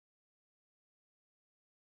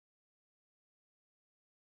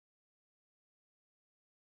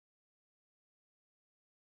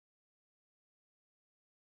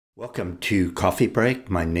Welcome to Coffee Break.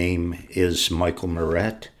 My name is Michael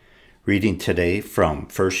Moret, reading today from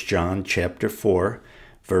 1 John chapter 4,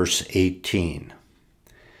 verse 18.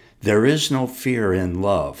 There is no fear in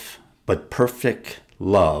love, but perfect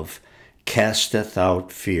love casteth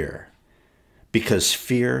out fear, because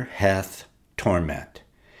fear hath torment.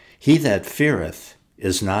 He that feareth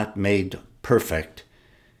is not made perfect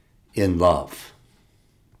in love.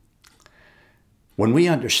 When we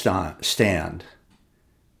understand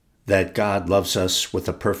that God loves us with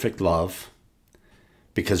a perfect love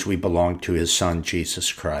because we belong to his Son,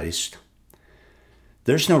 Jesus Christ,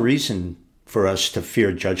 there's no reason for us to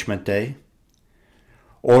fear Judgment Day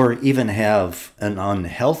or even have an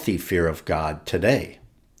unhealthy fear of God today.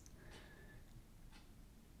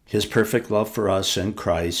 His perfect love for us in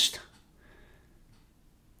Christ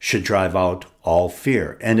should drive out all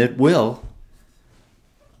fear, and it will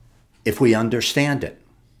if we understand it.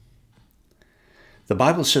 The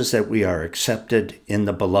Bible says that we are accepted in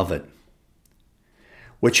the Beloved,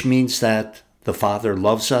 which means that the Father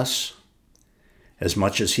loves us as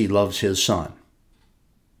much as he loves his Son,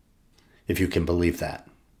 if you can believe that.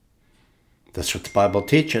 That's what the Bible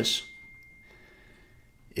teaches.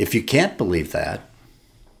 If you can't believe that,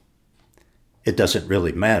 it doesn't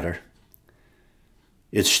really matter.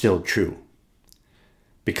 It's still true,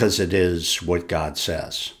 because it is what God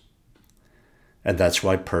says. And that's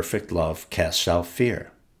why perfect love casts out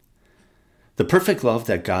fear. The perfect love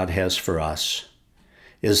that God has for us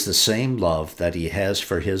is the same love that he has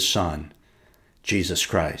for his Son, Jesus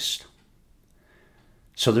Christ.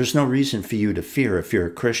 So there's no reason for you to fear if you're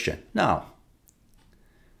a Christian. Now,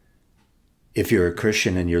 if you're a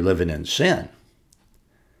Christian and you're living in sin,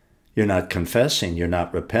 you're not confessing, you're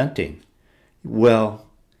not repenting, well,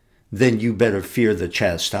 then you better fear the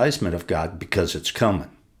chastisement of God, because it's coming.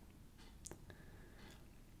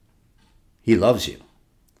 He loves you.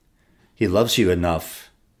 He loves you enough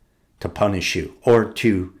to punish you or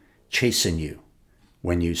to chasten you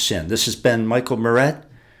when you sin. This has been Michael Moret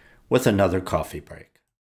with another Coffee Break.